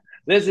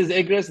This is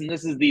Igris, and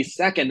this is the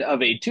second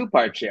of a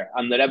two-part share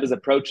on the Rebbe's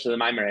approach to the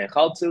Maamar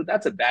Heichaltzu.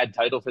 That's a bad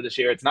title for the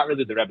share. It's not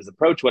really the Rebbe's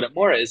approach. What it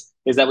more is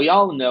that we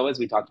all know, as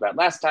we talked about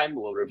last time,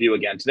 we'll review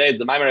again today,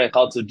 the Maamar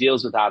Heichaltzu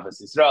deals with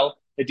Avos Yisrael.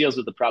 It deals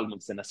with the problem of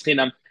sinas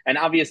chinam, and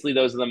obviously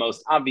those are the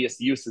most obvious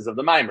uses of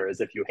the Maamar.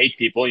 Is if you hate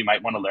people, you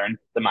might want to learn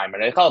the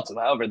Maamar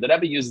Heichaltzu. However, the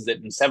Rebbe uses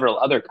it in several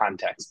other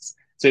contexts.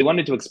 So we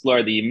wanted to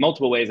explore the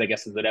multiple ways, I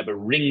guess, that the Rebbe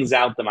rings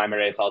out the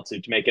Maamar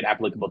Heichaltzu to make it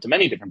applicable to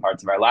many different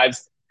parts of our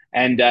lives.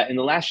 And in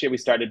the last year, we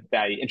started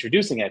by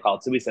introducing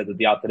Heichaltzu. We said that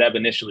the Alter Rebbe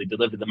initially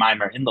delivered the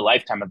Maamar in the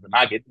lifetime of the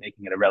Maggid,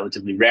 making it a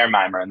relatively rare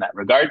Maamar in that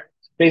regard,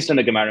 based on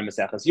a Gemara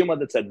Maseches Yuma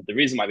that said that the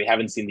reason why we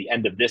haven't seen the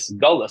end of this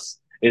Golus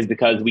is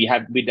because we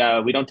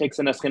don't take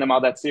sinas chinam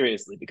all that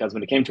seriously. Because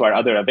when it came to our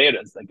other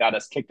averas that got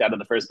us kicked out of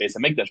the first base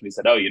of Mikdash, we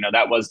said, oh,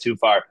 that was too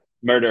far.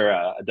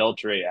 Murder,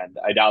 adultery, and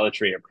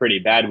idolatry are pretty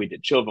bad. We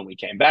did tshuva and we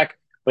came back.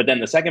 But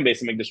then the second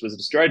base of Mikdash was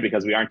destroyed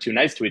because we aren't too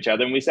nice to each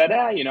other. And we said,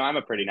 I'm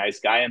a pretty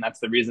nice guy. And that's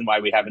the reason why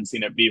we haven't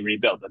seen it be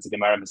rebuilt. That's a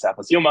Gemara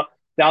Maseches Yuma.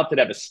 The Alter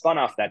Rebbe spun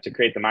off that to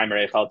create the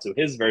Maamar Heichaltzu,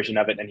 his version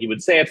of it. And he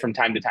would say it from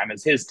time to time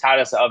as his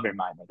Taras Aver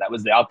Maamar. That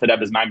was the Alter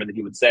Rebbe's Maamar that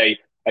he would say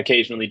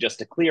occasionally just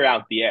to clear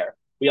out the air.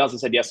 We also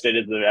said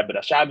yesterday that the Rebbe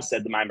Rashab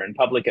said the Maamar in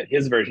public at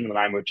his version of the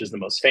Maamar, which is the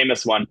most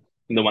famous one,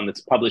 and the one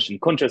that's published in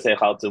Kuntras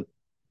Heichaltzu.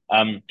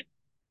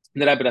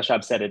 The Rebbe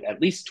Rashab said it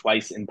at least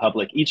twice in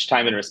public, each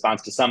time in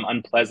response to some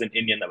unpleasant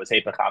Indian that was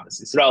Heipach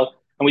Avos Yisrael.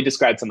 And we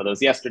described some of those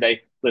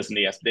yesterday. Listen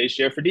to yesterday's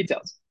share for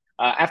details.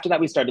 After that,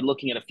 we started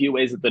looking at a few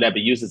ways that the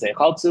Rebbe uses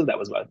Heichaltzu. That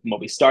was what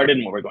we started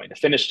and what we're going to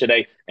finish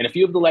today. In a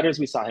few of the letters,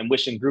 we saw him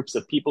wishing groups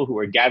of people who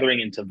were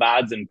gathering into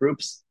vads and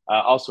groups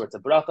all sorts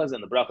of brachas,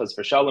 and the brachas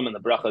for shalom and the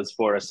brachas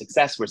for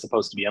success were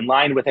supposed to be in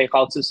line with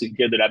Heichaltzu. So you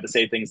hear the Rebbe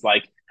say things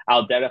like,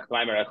 Al derech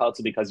Maamar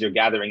Heichaltzu, because you're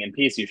gathering in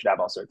peace, you should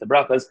have all sorts of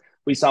brachas.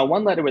 We saw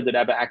one letter where the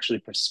Rebbe actually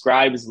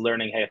prescribes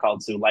learning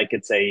Heichaltzu like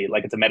it's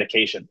a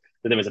medication.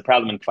 That there was a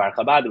problem in Kfar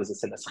Chabad, there was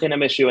a sinas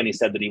chinam issue, and he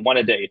said that he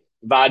wanted a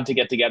vad to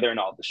get together and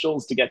all the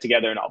shuls to get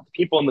together and all the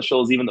people in the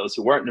shuls, even those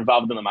who weren't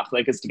involved in the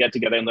machlekas, to get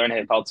together and learn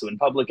Heichaltzu in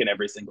public in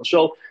every single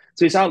shul.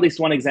 So we saw at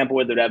least one example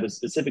where the Rebbe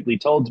specifically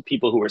told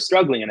people who were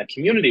struggling in a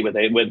community with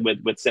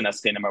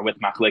sinas chinam or with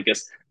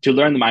machlekas to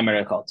learn the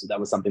Maamar Heichaltzu. That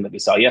was something that we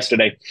saw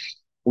yesterday.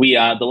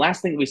 The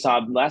last thing we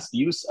saw, last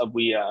use of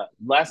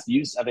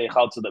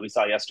Heichaltzu that we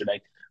saw yesterday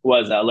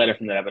was a letter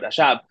from the Rebbe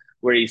Rashab,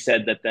 where he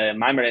said that the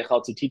Maamar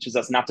Heichaltzu teaches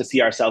us not to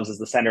see ourselves as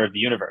the center of the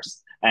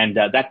universe. And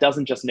that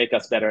doesn't just make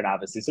us better at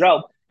Avos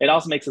Yisrael, it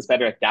also makes us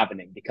better at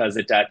davening, because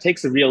it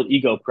takes a real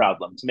ego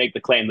problem to make the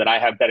claim that I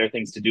have better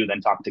things to do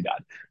than talk to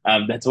God.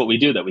 That's what we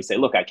do, that we say,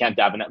 look, I can't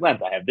daven at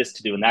length. I have this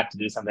to do and that to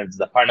do. Sometimes it's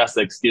a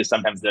parnasa excuse.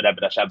 Sometimes the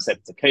Rebbe Rashab said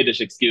it's a Kodesh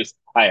excuse.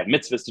 I have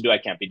mitzvahs to do. I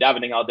can't be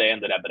davening all day.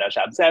 And the Rebbe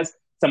Rashab says,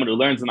 someone who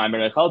learns the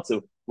Maamar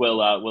Heichaltzu will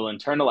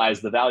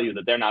internalize the value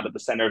that they're not at the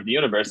center of the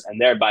universe,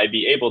 and thereby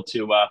be able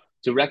to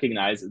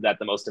recognize that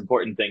the most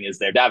important thing is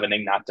their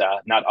davening, not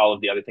all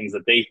of the other things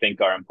that they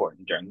think are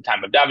important during the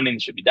time of davening. They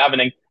should be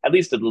davening, at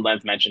least to the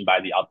length mentioned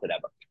by the Alter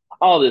Rebbe.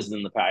 All this is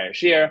in the prior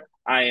shir.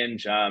 Ayin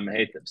Sham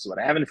Heitev. So what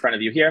I have in front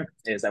of you here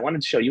is I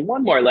wanted to show you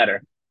one more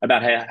letter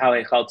about how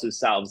Heichaltzu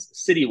solves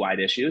citywide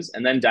issues,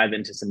 and then dive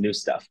into some new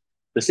stuff.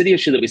 The city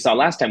issue that we saw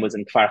last time was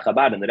in Kfar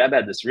Chabad, and the Rebbe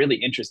had this really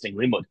interesting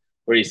limud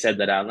where he said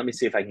that, let me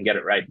see if I can get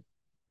it right.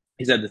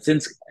 He said that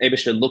since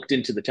Eibishter looked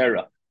into the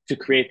Torah to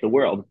create the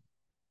world,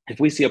 if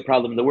we see a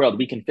problem in the world,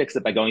 we can fix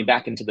it by going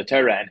back into the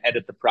Torah and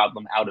edit the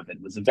problem out of it.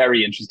 It was a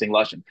very interesting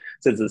lashon.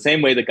 So it's the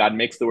same way that God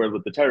makes the world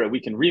with the Torah, we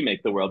can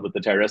remake the world with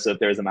the Torah. So if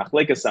there's a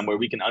machlekes somewhere,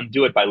 we can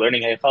undo it by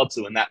learning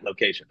Heichaltzu in that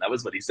location. That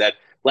was what he said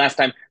last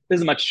time. This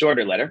is a much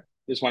shorter letter.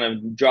 Just want to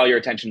draw your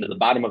attention to the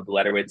bottom of the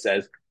letter where it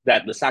says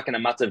that the sakana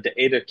matzav de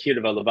eder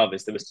kirva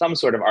levavis. There was some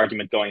sort of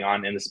argument going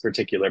on in this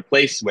particular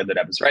place where the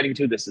Rebbe is writing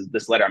to.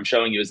 This letter I'm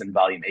showing you is in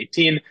volume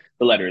 18.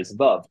 The letter is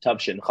Vav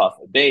Tavshin Chaf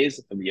Beis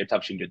from the year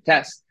Tavshin Yud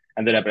Tes.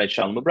 And the Rebbe writes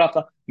Shalom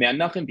Ubracha.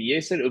 Me'anachim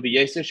b'yeser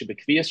u'b'yeser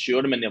shebekviyas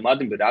shiurim and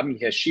niladim b'rabim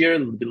yeshir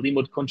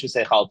b'limud kunshus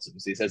Heichaltzu.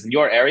 So he says in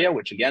your area,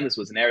 which again, this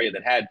was an area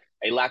that had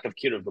a lack of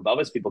kiruv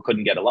levavis, people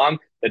couldn't get along,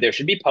 that there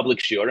should be public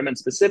shiurim, and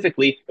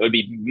specifically it would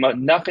be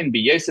nachin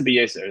b'yeser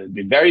b'yeser. It would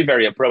be very,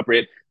 very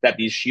appropriate that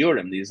these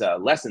shiurim, these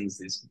lessons,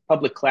 these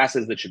public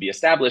classes that should be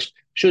established,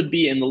 should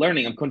be in the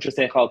learning of kunshus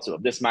Heichaltzu,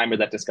 of this Maamar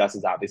that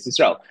discusses Avos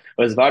Yisrael.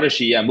 It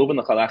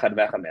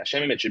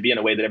should be in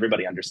a way that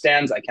everybody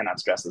understands. I cannot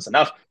stress this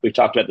enough. We've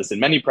talked about this in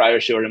many prior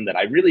shiurim, that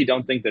I really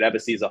don't think that Rebbe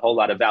sees a whole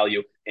lot of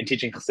value in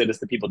teaching chassidus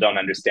that people don't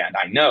understand.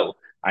 I know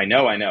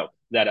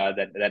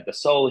that the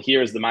soul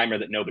hears the Maamar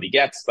that nobody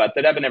gets, but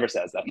the Rebbe never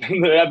says that. The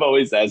Rebbe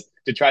always says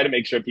to try to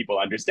make sure people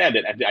understand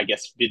it, and I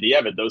guess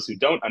b'diavad, those who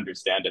don't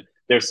understand it,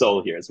 their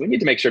soul hears. We need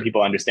to make sure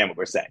people understand what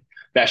we're saying.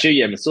 The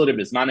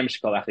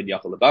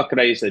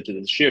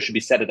shir should be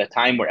set at a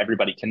time where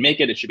everybody can make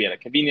it. It should be at a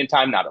convenient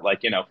time, not at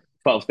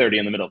 12:30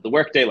 in the middle of the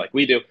workday like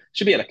we do. It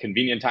should be at a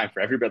convenient time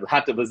for everybody. He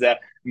said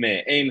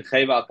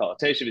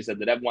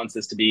that Rebbe wants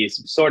this to be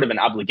sort of an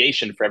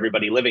obligation for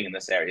everybody living in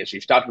this area.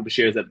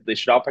 That they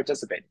should all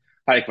participate.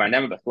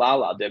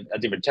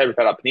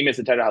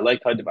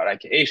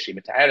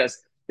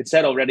 It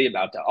said already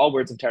about all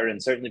words of Torah,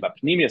 and certainly about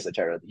Pnimius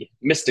Torah, the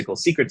mystical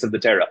secrets of the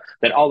Torah,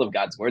 that all of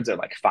God's words are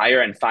like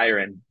fire, and fire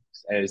and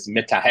is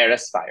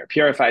mitaheres, fire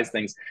purifies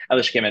things.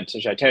 Unlike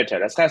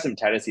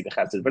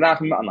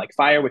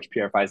fire, which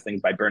purifies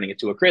things by burning it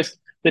to a crisp,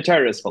 the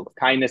Torah is full of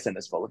kindness and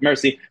is full of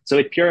mercy. So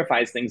it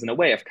purifies things in a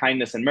way of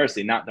kindness and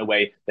mercy, not in a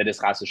way that is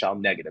chas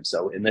v'shalom negative.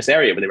 So in this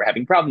area where they were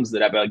having problems,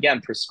 the Rebbe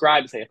again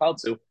prescribes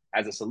Heichaltzu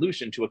as a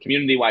solution to a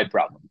community-wide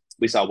problem.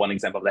 We saw one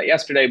example of that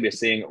yesterday. We're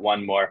seeing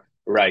one more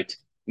right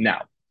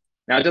now.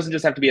 Now, it doesn't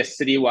just have to be a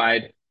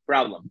citywide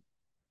problem.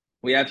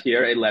 We have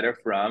here a letter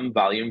from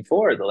volume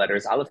 4. The letter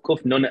is Aleph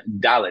Kuf Nun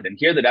Daled. And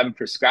here the Rebbe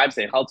prescribes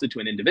Heichaltzu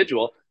to an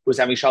individual who's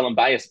having shalom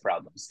bias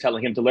problems,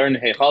 telling him to learn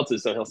Heichaltzu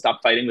so he'll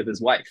stop fighting with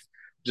his wife.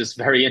 Just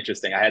very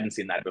interesting. I hadn't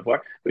seen that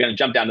before. We're going to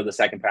jump down to the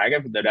second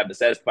paragraph. The Rebbe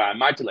says, I've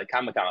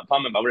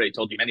already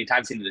told you many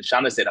times, I'm going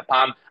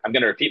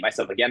to repeat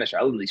myself again. You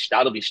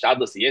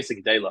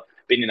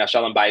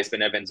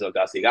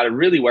got to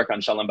really work on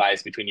shalom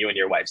bias between you and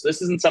your wife. So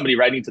this isn't somebody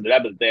writing to the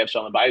Rebbe that they have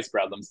shalom bias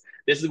problems.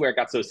 This is where it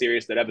got so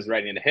serious. The Rebbe is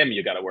writing to him.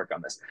 You got to work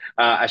on this.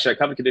 The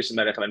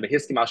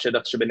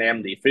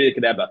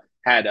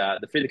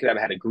Frierdiker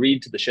Rebbe had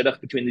agreed to the shidduch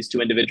between these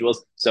two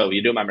individuals. So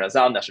you do Maamar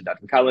Azal,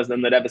 Nashadat and Kalas.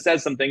 Then the Rebbe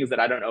says some things that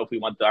I don't know if we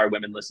want our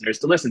women listeners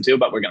to listen to,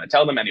 but we're going to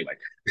tell them anyway.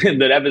 The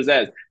Rebbe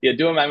says, you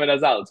do Maamar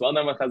Azal. It's well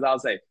known what Chazal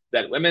say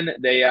that women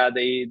they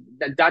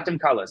datim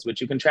kalas,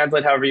 which you can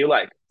translate however you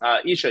like.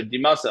 Isha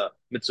dimasa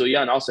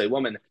mitzuyan, also a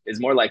woman is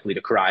more likely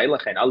to cry.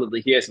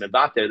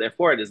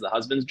 Therefore, it is the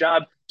husband's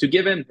job to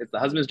give in. It's the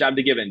husband's job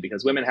to give in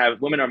because women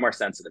are more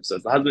sensitive, so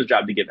it's the husband's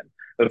job to give in.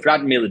 But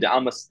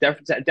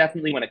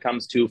definitely when it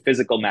comes to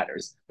physical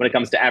matters, when it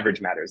comes to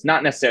average matters,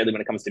 not necessarily when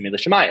it comes to Mila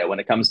Shemaya.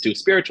 When it comes to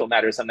spiritual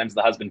matters, sometimes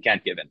the husband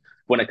can't give in.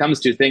 When it comes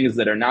to things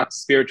that are not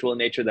spiritual in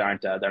nature, that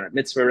aren't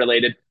mitzvah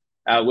related,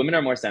 women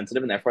are more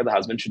sensitive, and therefore the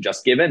husband should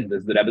just give in. This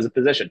is the Rebbe's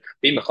position.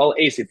 I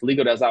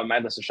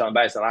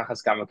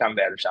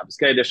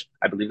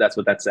believe that's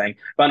what that's saying.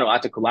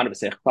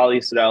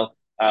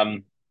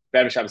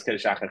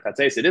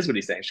 It is what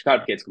he's saying. He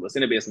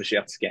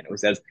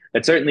says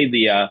that certainly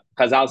the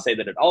Chazal say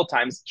that at all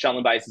times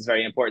Shalom Bayis is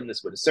very important.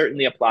 This would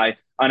certainly apply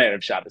on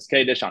Erev Shabbos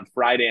Kodesh on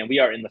Friday, and we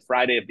are in the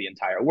Friday of the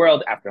entire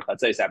world after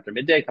Chatzos, after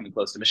midday, coming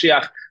close to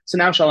Mashiach. So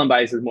now Shalom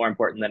Bayis is more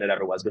important than it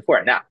ever was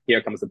before. Now,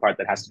 here comes the part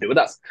that has to do with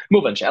us.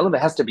 Move on. Shalom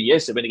V'Hester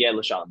B'Yosef B'Negei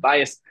L'Shalom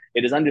Bayis.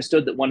 It is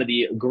understood that one of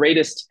the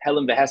greatest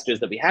Helam V'Hesters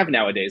that we have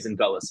nowadays in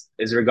Golos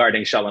is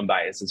regarding Shalom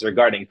Bayis. It's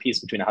regarding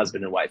peace between a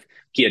husband and wife.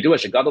 Shalom,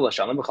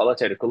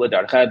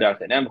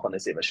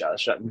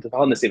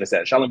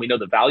 we know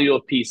the value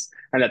of peace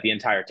and that the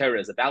entire Torah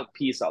is about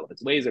peace. All of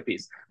its ways are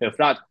peace. And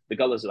especially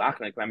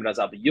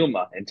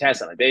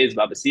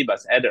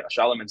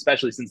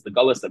since the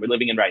Golos that we're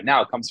living in right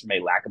now comes from a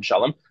lack of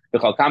Shalom.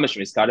 That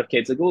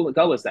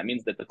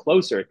means that the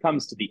closer it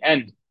comes to the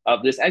end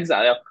of this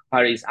exile,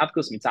 to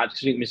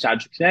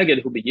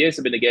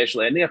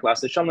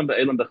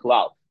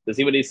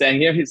see what he's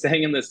saying here, he's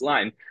saying in this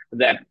line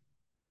that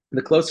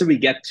the closer we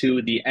get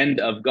to the end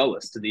of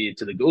Golos, to the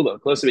Gula, the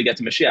closer we get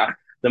to Mashiach,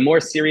 the more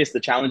serious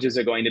the challenges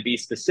are going to be,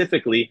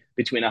 specifically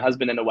between a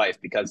husband and a wife,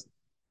 because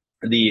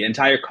the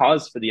entire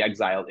cause for the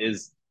exile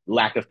is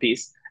lack of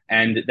peace.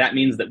 And that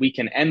means that we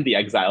can end the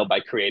exile by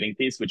creating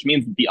peace, which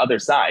means the other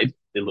side,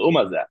 the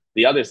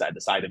other side,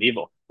 the side of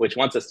evil, which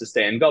wants us to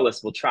stay in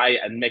Golos, will try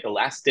and make a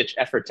last-ditch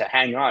effort to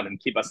hang on and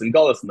keep us in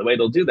Golos. And the way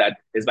they'll do that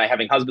is by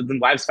having husbands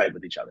and wives fight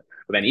with each other.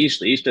 He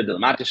says,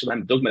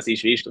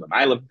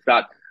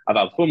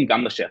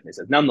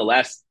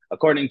 nonetheless,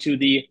 according to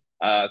the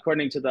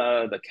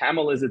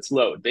camel is its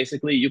load.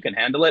 Basically, you can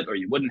handle it or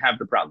you wouldn't have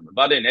the problem.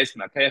 Everybody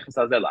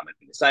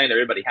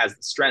has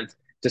the strength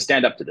to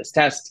stand up to this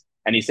test.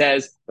 And he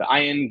says, the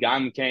ayin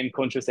gam kain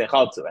kuntrus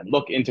Heichaltzu, and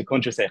look into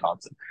kuntrus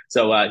Heichaltzu.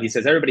 So he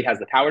says everybody has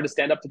the power to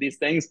stand up to these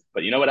things,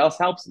 but you know what else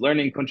helps?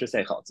 Learning kuntrus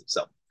Heichaltzu.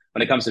 So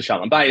when it comes to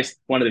Shalom Bayis,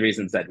 one of the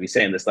reasons that we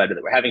say in this letter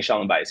that we're having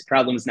Shalom Bayis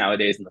problems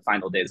nowadays in the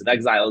final days of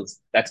exiles,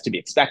 that's to be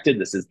expected.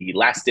 This is the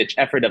last-ditch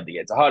effort of the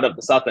Yitzhahad, of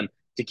the Satan,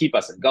 to keep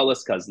us in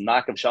Golos, because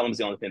lack of Shalom is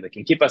the only thing that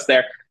can keep us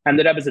there. And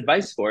the Rebbe's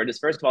advice for it is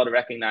first of all to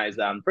recognize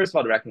that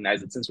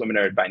since women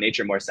are by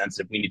nature more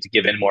sensitive, we need to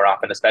give in more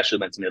often, especially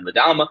when it's Midla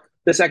Dalma.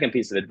 The second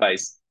piece of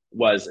advice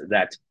was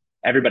that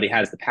everybody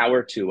has the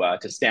power to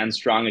stand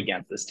strong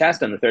against this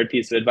test. And the third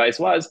piece of advice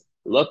was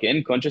look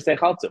in kuntrus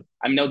Heichaltzu.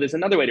 I know there's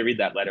another way to read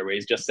that letter where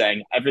he's just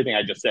saying everything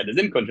I just said is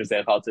in kuntrus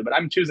Heichaltzu, but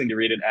I'm choosing to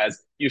read it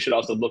as you should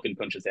also look in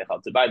kuntrus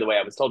Heichaltzu. By the way,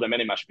 I was told by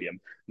many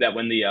mashpiyim that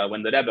when a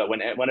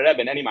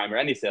Rebbe in any Maamar,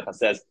 any Secha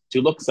says to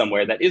look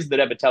somewhere, that is the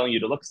Rebbe telling you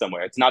to look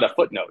somewhere. It's not a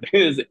footnote.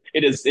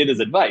 It is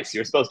advice.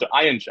 You're supposed to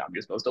ayin sham.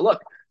 You're supposed to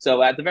look.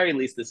 So at the very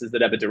least, this is the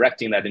Rebbe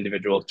directing that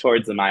individual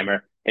towards the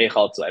Maamar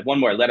Heichaltzu. I have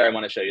one more letter I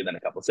want to show you, then a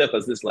couple of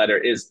sifas. This letter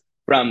is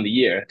from the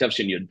year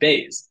Tavshin Yud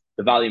Beis.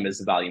 The volume is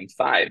volume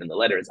 5, and the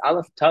letter is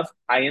Aleph Tav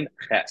Ayin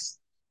Ches.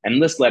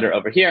 And this letter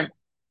over here,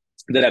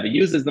 the Rebbe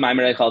uses the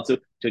Maamar Heichaltzu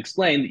to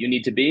explain that you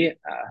need to be,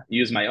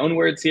 use my own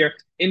words here,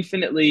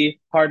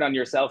 infinitely hard on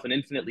yourself and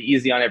infinitely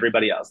easy on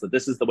everybody else. That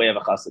this is the way of a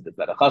chassid,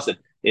 that a chassid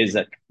is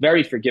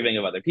very forgiving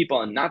of other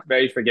people and not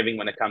very forgiving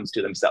when it comes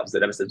to themselves.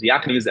 The Rebbe says, the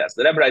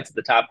Rebbe writes at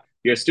the top,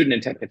 you're a student in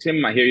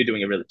Tekkatim. I hear you're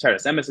doing a really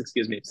teres emes,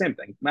 excuse me, same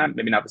thing.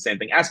 Maybe not the same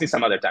thing. Ask me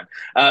some other time.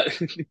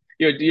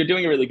 You're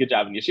doing a really good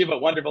job in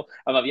yeshiva, wonderful.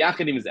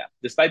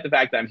 Despite the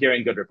fact that I'm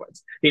hearing good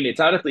reports. It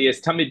has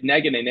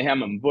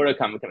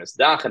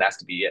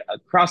to be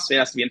across, it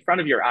has to be in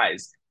front of your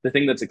eyes. The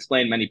thing that's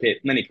explained many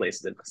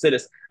places in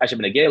Chassidus,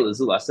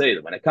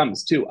 that when it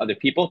comes to other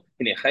people,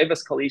 I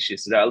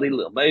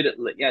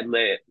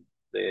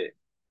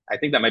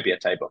think that might be a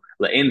typo.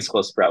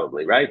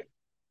 Probably, right?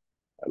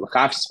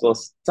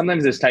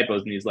 Sometimes there's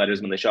typos in these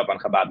letters when they show up on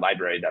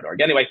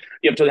ChabadLibrary.org. Anyway,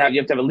 you have to have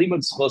a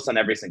limud schos on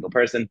every single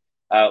person,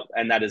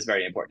 and that is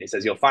very important. He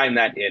says you'll find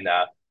that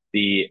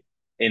he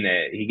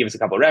gives a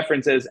couple of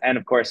references, and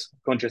of course,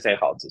 Kuntres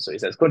Heichaltzu. So he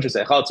says Kuntres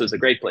Heichaltzu is a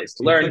great place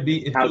to learn.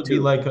 It could be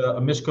like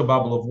a mishka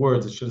babble of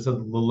words. It should have said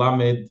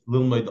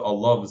Lilmed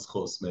Allah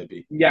Schos,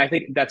 maybe. Yeah, I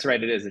think that's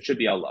right. It is. It should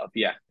be Allah.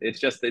 Yeah, it's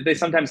just they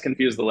sometimes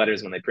confuse the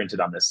letters when they print it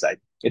on this site.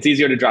 It's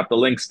easier to drop the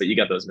links, but you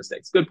get those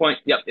mistakes. Good point.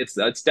 Yep,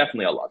 it's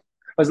definitely Allah.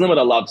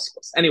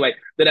 Anyway,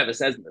 the Rebbe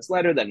says in this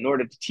letter that in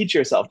order to teach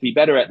yourself to be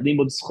better at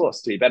limud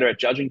schos, to be better at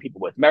judging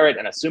people with merit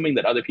and assuming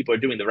that other people are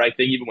doing the right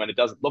thing even when it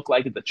doesn't look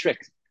like it, the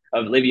trick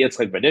of Levi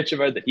Yitzchak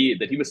Berditchever that he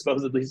was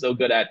supposedly so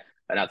good at,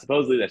 and not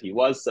supposedly that he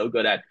was so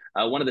good at.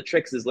 One of the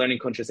tricks is learning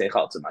Kuntres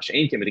Heichaltzu.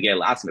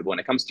 But when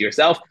it comes to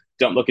yourself,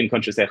 don't look in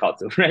Kuntres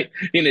Heichaltzu, right?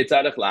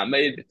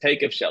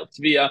 Take of shel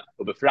tvia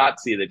ubefrat.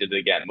 See, they did it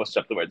again. Most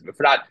of the words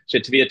befrat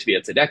shetvia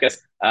tvia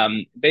tzedekas.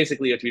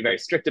 Basically, you have to be very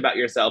strict about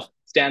yourself.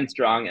 Stand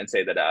strong and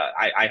say that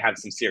I have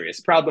some serious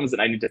problems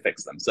and I need to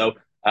fix them. So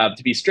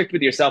to be strict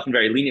with yourself and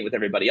very lenient with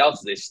everybody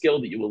else is a skill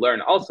that you will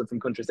learn also from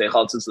Kuntres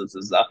Heichaltzu. So this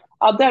is al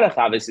derech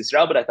Ahavas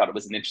Yisrael, but I thought it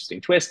was an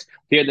interesting twist.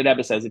 Here the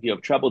Rebbe says if you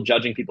have trouble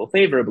judging people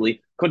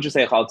favorably, Kuntres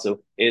Heichaltzu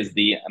is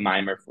the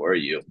Maamar for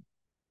you.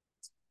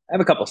 I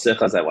have a couple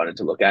sichas I wanted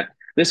to look at.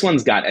 This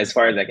one's got, as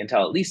far as I can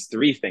tell, at least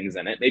 3 things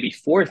in it, maybe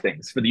 4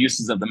 things for the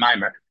uses of the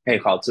Maamar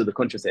Heichaltzu, the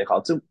Kuntres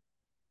Heichaltzu.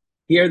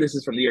 Here, this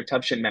is from the year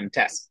Tavshin Mem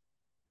Tes.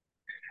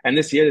 And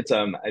this year, it's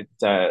a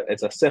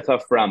sicha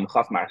from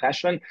Chafmar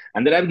Cheshvan,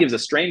 and the Rebbe gives a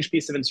strange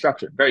piece of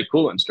instruction, very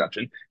cool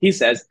instruction. He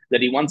says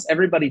that he wants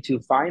everybody to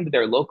find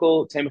their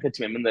local Temechet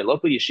Timimim, their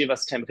local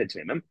yeshivas Temechet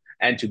Timimim,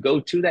 and to go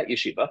to that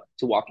yeshiva,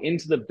 to walk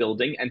into the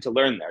building and to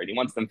learn there. And he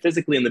wants them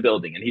physically in the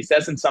building. And he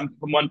says from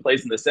one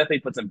place in the sicha, he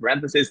puts in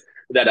parentheses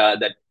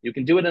that you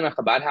can do it in a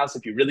Chabad house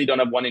if you really don't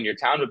have one in your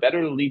town, but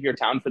better to leave your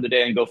town for the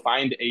day and go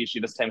find a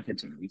yeshivas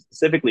Temechet Timimim. He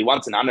specifically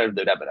wants, in honor of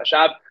the Rebbe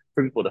Rashab,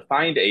 for people to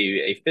find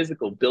a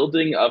physical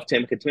building of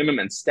Temechet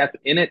Timimim and step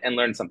in it and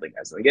learn something.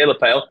 Every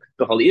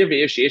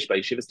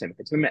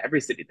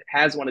city that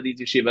has one of these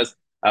yeshivas,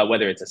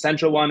 whether it's a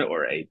central one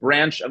or a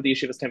branch of the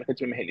yeshivas Temechet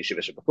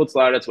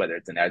Timimim, whether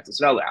it's in Eretz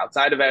Yisrael or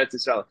outside of Eretz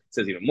Yisrael, it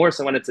says even more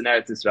so when it's in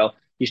Eretz Yisrael.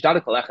 He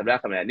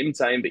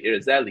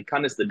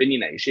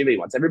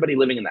wants everybody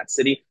living in that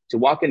city to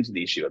walk into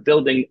the yeshiva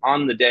building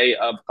on the day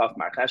of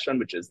Chafmar Cheshvan,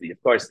 which is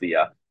of course the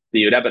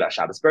Rebbe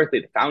Rashab's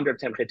birthday, the founder of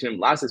Temechet Timimim,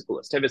 Lasis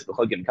Pulas Tevis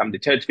B'Chogim Kam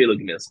D'Ter Tefillah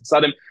Gemilas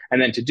Chasadim,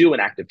 and then to do an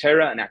act of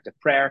Torah, an act of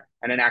prayer,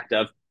 and an act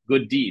of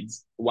good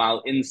deeds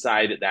while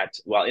inside the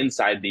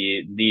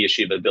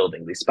yeshiva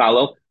building. The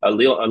spalo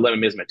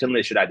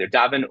they should either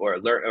daven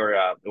or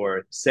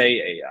say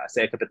a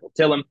kapitel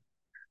tilim.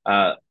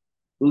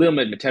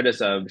 Lilmid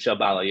Materis of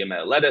Shabal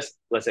Yemel Lettuce,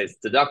 let's say it's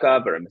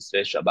tzedakah, or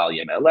Shabal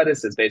Yemel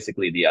Lettuce is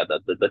basically the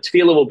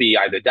tefillah will be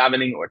either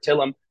davening or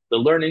tilim. The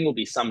learning will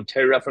be some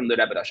Torah from the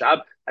Rebbe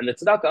Rashab, and the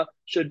tzedakah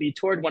should be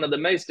toward one of the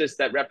meisters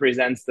that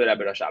represents the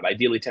Rebbe Rashab,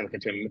 ideally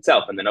Temechet Timimim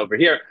itself. And then over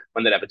here,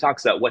 when the Rebbe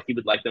talks about what he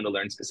would like them to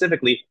learn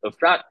specifically,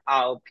 Ufrat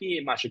al pi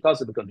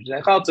mashikosu b'kuntres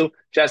heichaltzu,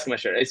 cheskim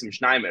asher esim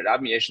shnayim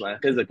rabim yesh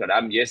lechizuk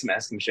rabim yesim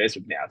eskim sheis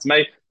v'bnei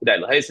atzmei v'day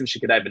lehesim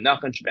shekadai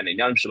b'nachan sheben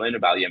inyan shaleinu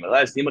bal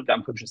yemeles dimut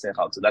gam kuntres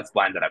heichaltzu. That's the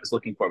line that I was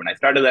looking for when I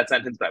started that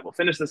sentence, but I will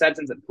finish the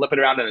sentence and flip it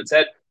around on its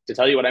head to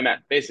tell you what I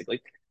meant.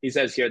 Basically, he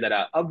says here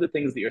that of the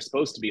things that you're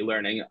supposed to be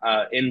learning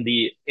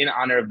in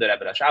honor of the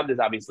Rebbe Rashab, there's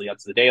obviously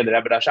it's the day of the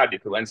Rebbe Rashab. You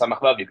could learn Samach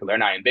Vav, you could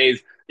learn Ayin Beis,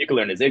 you could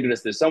learn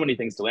Izigris. There's so many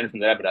things to learn from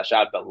the Rebbe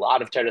Rashab, but a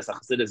lot of Teres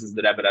HaChassidus is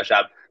the Rebbe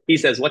Rashab. He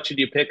says, what should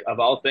you pick of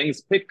all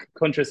things? Pick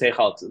Kuntres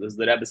Heichaltzu. This is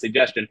the Rebbe's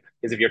suggestion,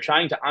 is if you're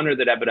trying to honor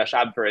the Rebbe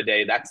Rashab for a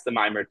day, that's the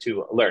Maamar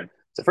to learn.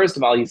 So first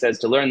of all, he says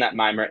to learn that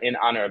Maamar in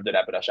honor of the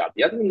Rebbe Rashab.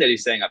 The other thing that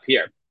he's saying up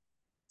here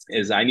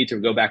is, I need to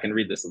go back and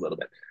read this a little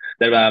bit.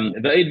 Because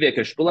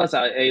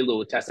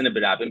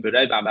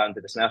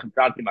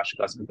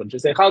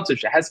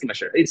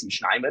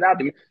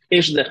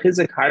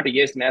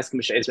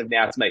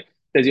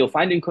you'll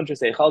find in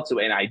Kuntres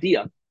Heichaltzu an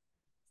idea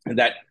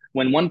that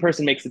when one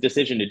person makes a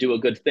decision to do a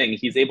good thing,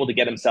 he's able to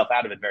get himself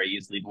out of it very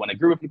easily. But when a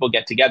group of people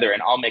get together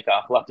and all make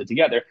a halakha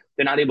together,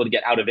 they're not able to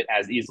get out of it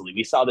as easily.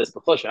 We saw this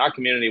in our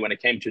community when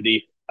it came to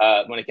the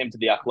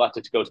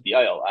halakha to go to the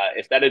oil.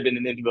 If that had been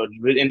an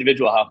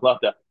individual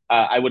halakha,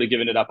 I would have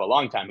given it up a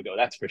long time ago.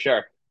 That's for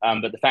sure.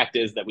 But the fact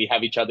is that we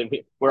have each other.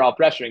 We're all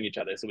pressuring each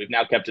other. So we've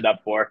now kept it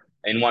up for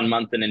in 1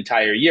 month an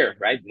entire year,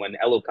 right? When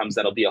Elul comes,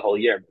 that'll be a whole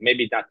year.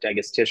 Maybe not, I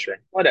guess, Tishrei,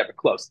 whatever,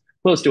 close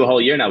to a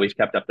whole year now. We've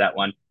kept up that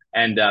one.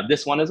 And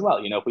this one as well.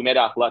 If we made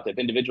achlata, if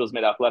individuals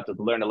made achlata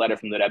to learn a letter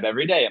from the Rebbe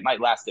every day, it might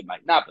last, it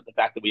might not. But the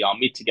fact that we all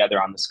meet together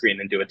on the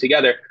screen and do it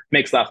together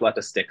makes the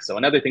achlata stick. So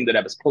another thing that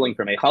Rebbe is pulling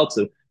from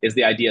Heichaltzu is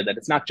the idea that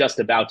it's not just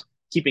about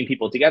keeping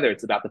people together,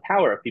 it's about the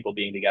power of people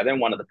being together.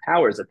 And one of the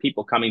powers of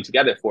people coming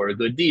together for a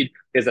good deed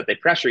is that they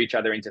pressure each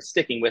other into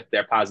sticking with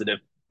their positive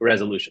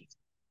resolutions.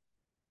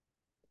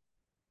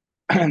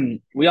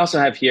 We also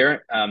have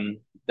here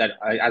that,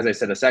 as I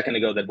said a second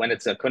ago, that when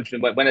it's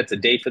a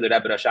day for the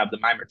Rebbe Rashab, the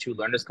Maamar to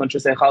learn is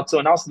Kuntres Heichaltzu,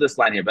 and also this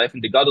line here, but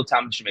from the Gadol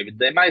Talmud maybe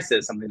the Maisa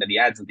is something that he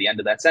adds at the end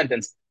of that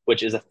sentence,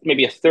 which is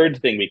maybe a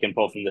third thing we can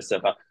pull from the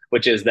Sicha,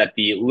 which is that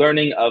the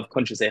learning of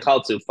Kuntres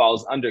Heichaltzu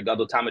falls under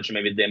Gadol Talmud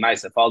maybe the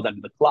Maisa, falls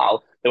under the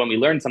klal that when we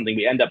learn something,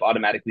 we end up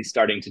automatically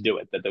starting to do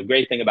it. That the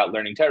great thing about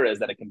learning Torah is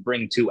that it can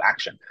bring to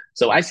action.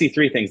 So I see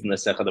three things in the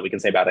Sicha that we can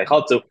say about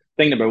Heichaltzu.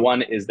 Thing number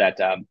one is that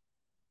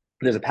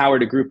there's a power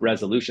to group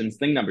resolutions.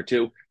 Thing number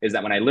two is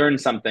that when I learn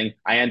something,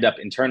 I end up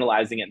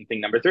internalizing it. And thing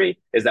number three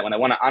is that when I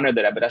want to honor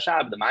the Rebbe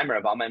Rashab, the Maamar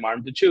of all my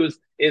Maamar to choose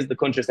is the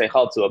Kuntres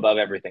Heichaltzu above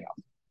everything else.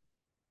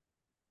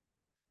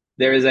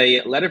 There is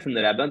a letter from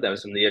the Rebbe that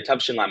was from the year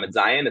Tav Shin Lamed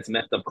Zayin. It's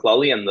Mechtav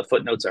Klali, and the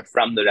footnotes are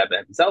from the Rebbe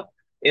himself.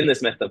 In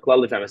this Mechtav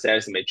Klali from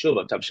Aseres and Meitshuv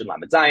of Tav Shin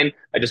Lamed Zayin,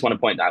 I just want to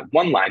point out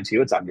one line to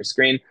you. It's on your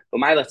screen. The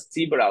Rebbe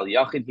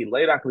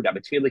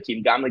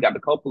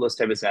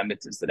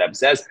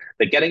says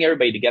that getting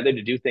everybody together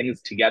to do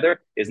things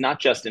together is not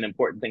just an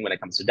important thing when it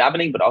comes to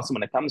davening, but also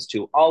when it comes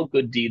to all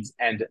good deeds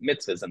and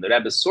mitzvahs. And the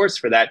Rebbe's source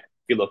for that,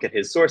 if you look at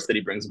his source that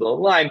he brings below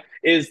the line,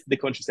 is the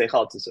Kuntres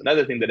Heichaltzu. So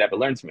another thing that Rebbe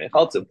learns from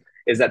Heichaltzu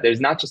is that there's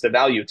not just a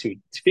value to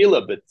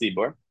tefillah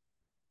b'tzibur,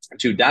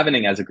 to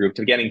davening as a group,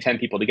 to getting 10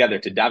 people together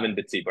to daven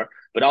b'tzibur,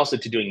 but also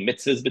to doing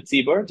mitzvahs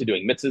b'tzibur, to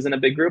doing mitzvahs in a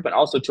big group, and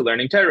also to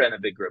learning Torah in a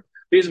big group.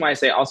 The reason why I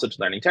say also to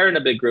learning Torah in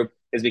a big group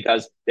is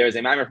because there is a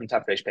Maamar from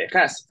Tafresh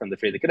Peiches, from the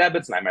Friedrich Rebbe,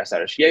 Maamar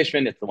Sarash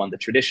Yeshvin. It's the one that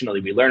traditionally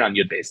we learn on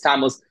Yud Beis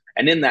Tammuz.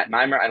 And in that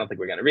Maamar, I don't think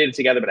we're going to read it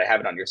together, but I have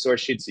it on your source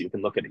sheet so you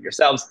can look at it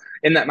yourselves.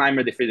 In that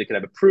Maamar, the Friedrich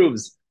Rebbe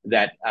proves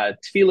that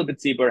Tefillah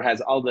B'tzibur has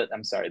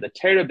the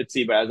Torah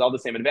B'tzibur has all the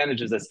same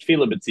advantages as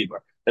Tefillah B'tzibur.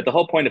 That the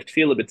whole point of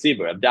Tefillah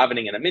B'tzibur, of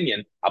davening in a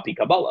minyan, al pi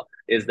Kabbalah,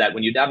 is that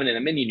when you daven in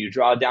a minyan, you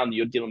draw down the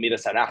Yud Gilul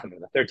Midas Harachim,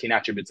 the 13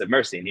 attributes of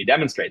mercy. And he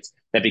demonstrates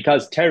that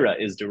because Torah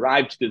is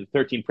derived through the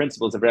 13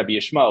 principles of Rabbi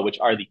Yishmael, which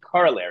are the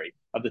corollary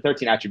of the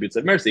 13 attributes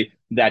of mercy,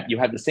 that you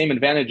have the same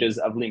advantages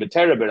of Limud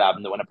Torah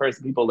B'Rabim, that when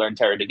people learn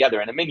Torah together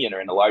in a minyan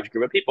or in a large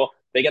group of people,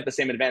 they get the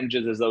same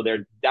advantages as though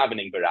they're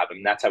davening B'Rabim.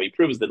 And that's how he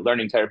proves that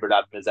learning Torah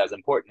B'Rabim is as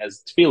important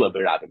as Tefillah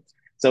B'Rabim.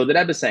 So the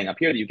Rebbe is saying up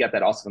here that you get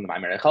that also from the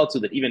Maamar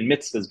Heichaltzu, that even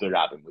mitzvahs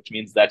b'rabim, which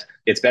means that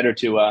it's better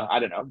to,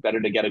 better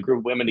to get a group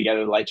of women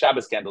together to light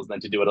Shabbos candles than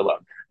to do it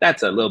alone.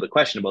 That's a little bit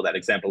questionable, that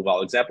example of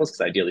all examples,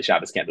 because ideally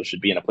Shabbos candles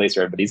should be in a place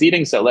where everybody's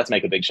eating. So let's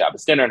make a big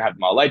Shabbos dinner and have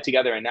them all light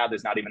together. And now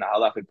there's not even a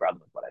halachic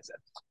problem with what I said.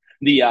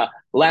 The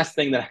last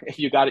thing that, if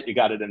you got it, you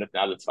got it. And if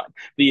not, that's fine.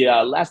 The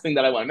last thing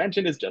that I want to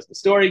mention is just a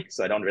story.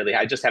 So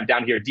I just have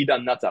down here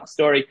Didan Natzach's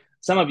story.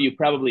 Some of you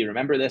probably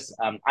remember this.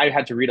 I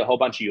had to read a whole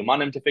bunch of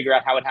Yumanim to figure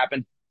out how it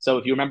happened. So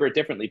if you remember it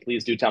differently,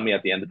 please do tell me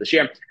at the end of the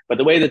shir. But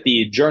the way that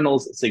the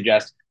journals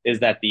suggest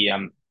is that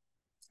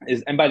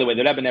and by the way,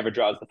 the Rebbe never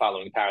draws the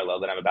following parallel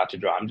that I'm about to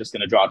draw. I'm just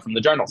going to draw it from the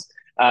journals.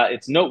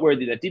 It's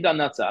noteworthy that Didan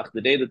Natzach,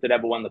 the day that the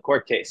Rebbe won the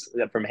court case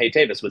from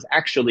Heichaltzu, was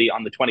actually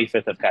on the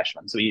 25th of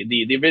Cheshvan. So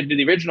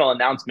the original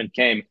announcement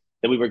came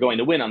that we were going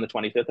to win on the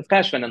 25th of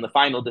Cheshvan, and the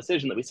final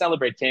decision that we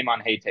celebrate came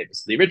on Heichaltzu.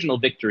 So the original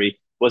victory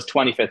was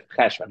 25th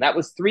Cheshvan. That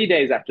was 3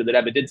 days after the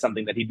Rebbe did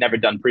something that he'd never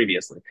done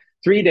previously.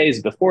 3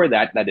 days before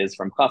that, that is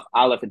from Chaf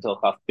Aleph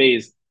until Chaf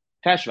Beis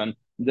Cheshvan,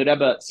 the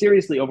Rebbe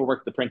seriously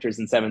overworked the printers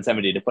in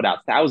 770 to put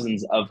out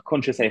thousands of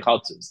Kuntres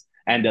Heichaltzus.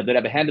 And the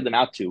Rebbe handed them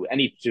out to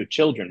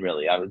children,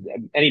 really.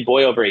 Any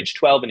boy over age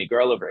 12, any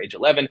girl over age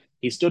 11.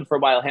 He stood for a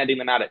while handing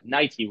them out at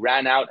night. He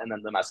ran out, and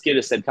then the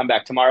Maskira said, come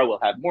back tomorrow, we'll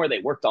have more. They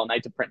worked all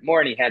night to print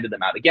more, and he handed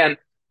them out again.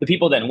 The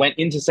people then went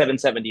into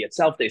 770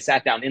 itself. They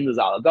sat down in the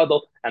Zal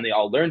Gadol, and they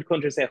all learned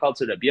Kuntres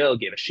Heichaltzu. Rabbi Yoel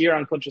gave a shir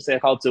on Kuntres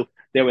Heichaltzu.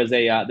 There was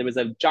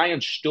a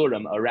giant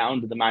shturim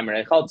around the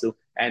Maamar Heichaltzu,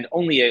 and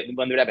only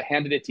when the Rebbe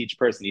handed it to each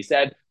person, he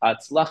said,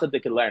 "Tzlacha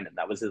d'kelernen."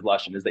 That was his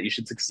lashon, is that you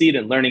should succeed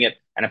in learning it.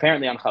 And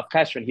apparently on Chaf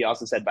Cheshvan, he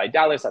also said by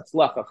Dalis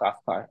Atzlacha Chaf.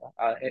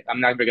 I'm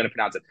not even going to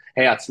pronounce it.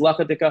 Hey,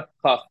 Atzlacha d'ka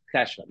Chaf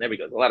Cheshvan. There we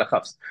go. A lot of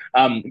chafs.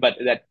 But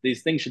that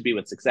these things should be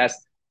with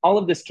success. All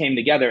of this came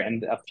together,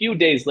 and a few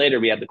days later,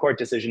 we had the court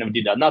decision of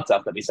Didan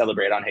Natzach that we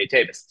celebrate on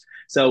Heichaltzu.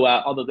 So,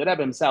 although the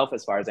Rebbe himself,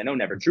 as far as I know,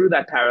 never drew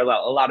that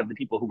parallel, a lot of the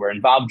people who were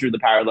involved drew the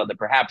parallel that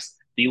perhaps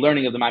the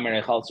learning of the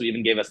Maamar Heichaltzu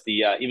even gave us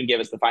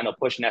the final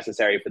push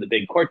necessary for the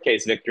big court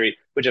case victory,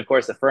 which of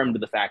course affirmed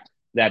the fact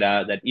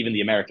that even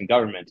the American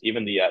government,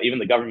 even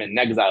the government in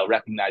exile,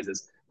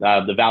 recognizes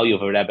the value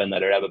of a Rebbe and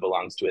that a Rebbe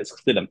belongs to his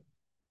Chassidim.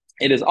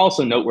 It is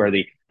also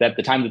noteworthy that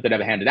the time that the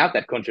Rebbe handed out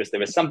that kuntras, there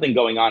was something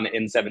going on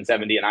in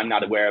 770, and I'm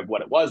not aware of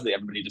what it was.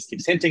 Everybody just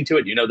keeps hinting to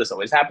it. You know, this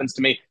always happens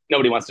to me.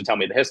 Nobody wants to tell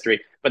me the history,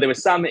 but there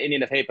was some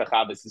Indian of Heipach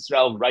Ahavas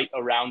Yisrael right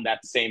around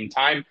that same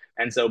time,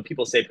 and so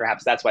people say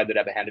perhaps that's why the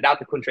Rebbe handed out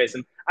the kuntras.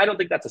 And I don't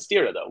think that's a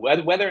stira though.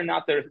 Whether or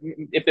not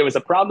if there was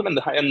a problem and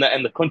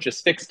the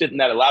kuntras fixed it, and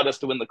that allowed us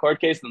to win the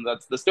court case, then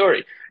that's the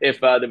story.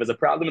 If there was a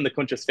problem and the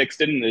kuntras fixed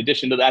it, and in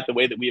addition to that, the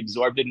way that we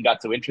absorbed it and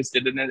got so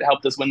interested in it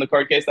helped us win the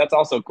court case, that's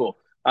also cool.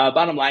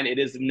 Bottom line, it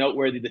is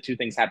noteworthy the two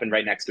things happened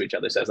right next to each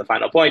other. So as a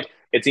final point,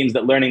 it seems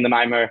that learning the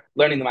Kuntras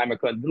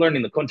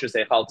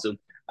Heichaltzu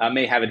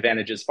may have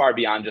advantages far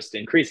beyond just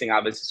increasing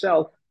Ahavas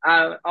Yisrael,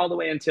 all the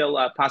way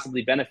until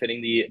possibly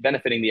benefiting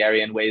the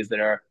area in ways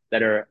that are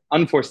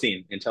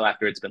unforeseen until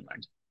after it's been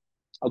learned.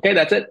 Okay,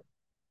 that's it.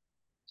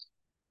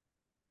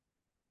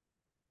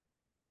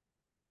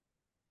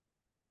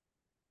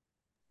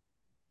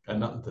 Got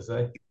nothing to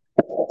say.